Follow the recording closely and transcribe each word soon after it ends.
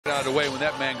out of the way when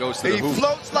that man goes to the hoop. He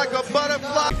floats like a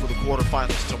butterfly. For the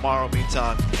quarterfinals tomorrow,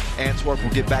 meantime, Antwerp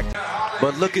will get back.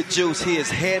 But look at Juice. He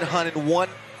is head-hunting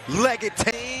one-legged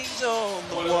teams on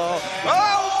the wall.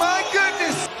 Oh, my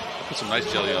goodness. Put some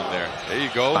nice jelly on there. There you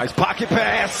go. Nice pocket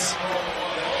pass.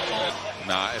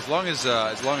 Nah, as long as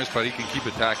Paris can keep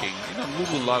attacking,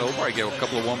 moving a lot over. I get a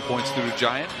couple of 1 points through the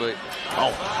Giant, but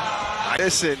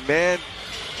Listen, man,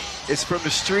 it's from the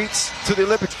streets to the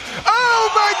Olympics.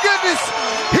 Oh my goodness,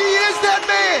 he is that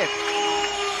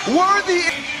man. Worthy.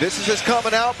 This is his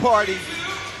coming out party.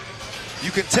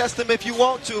 You can test him if you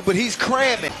want to, but he's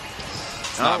cramming.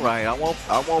 All right, I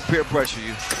won't peer pressure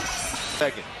you.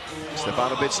 Second,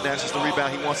 Stefanovic snatches the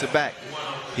rebound. He wants it back.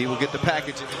 He will get the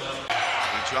packaging.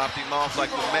 Dropped him off like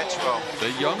the Metro. The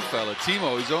young fella,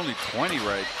 Timo, he's only 20,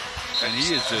 right? And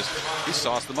he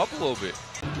sauced him up a little bit.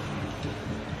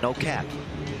 No cap.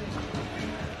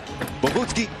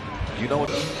 Babutski, you know what?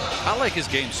 I like his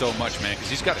game so much, man, because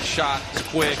he's got a shot, he's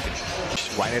quick.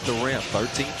 Right at the rim,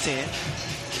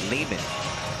 13-10. Lehman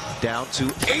down to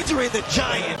Adrian the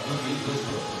Giant.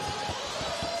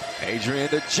 Adrian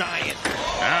the Giant.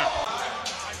 Yeah.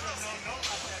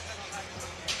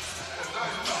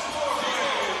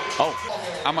 Oh,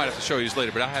 I might have to show you this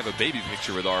later, but I have a baby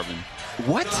picture with Arvin.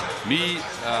 What? Me,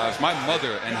 my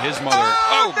mother and his mother.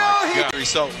 Oh my God.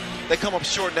 So they come up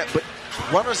short, but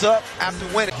runners up after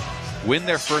winning. Win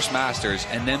their first Masters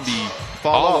and then be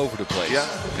Fall all off. over the place. Yeah.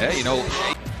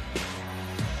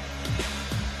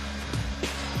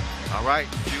 All right,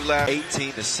 few last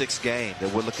 18-6 game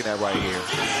that we're looking at right here.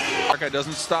 Arca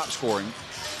doesn't stop scoring,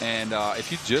 and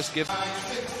if you just give.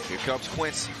 Here comes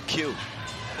Quincy Q.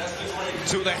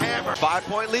 To the hammer.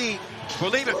 5-point lead for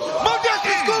Lehman. Modesty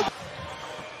scoop.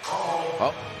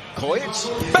 Oh,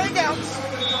 Kojic. Bang out.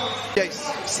 Yeah,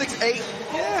 6'8".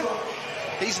 Yeah.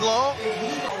 He's long.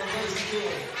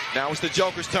 Now it's the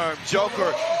Joker's turn.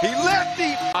 Joker. He left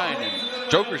him.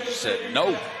 And Joker said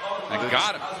no. I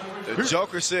got him. The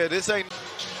Joker said this ain't.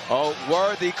 Oh,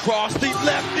 Worthy crossed him.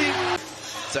 Left him.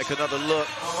 Take another look.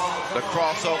 The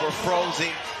crossover froze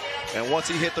him. And once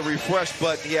he hit the refresh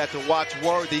button, he had to watch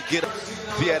Worthy get up.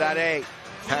 Viadade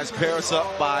has Paris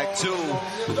up by 2.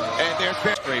 And there's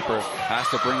Draper has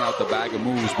to bring out the bag of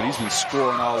moves, but he's been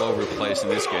scoring all over the place in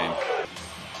this game.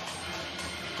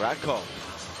 Bradko.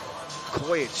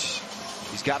 Kojic.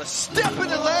 He's got to step in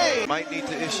the lane. Might need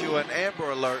to issue an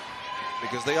Amber Alert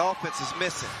because the offense is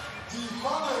missing.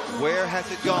 Where has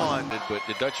it gone? But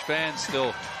the Dutch fans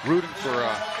still rooting for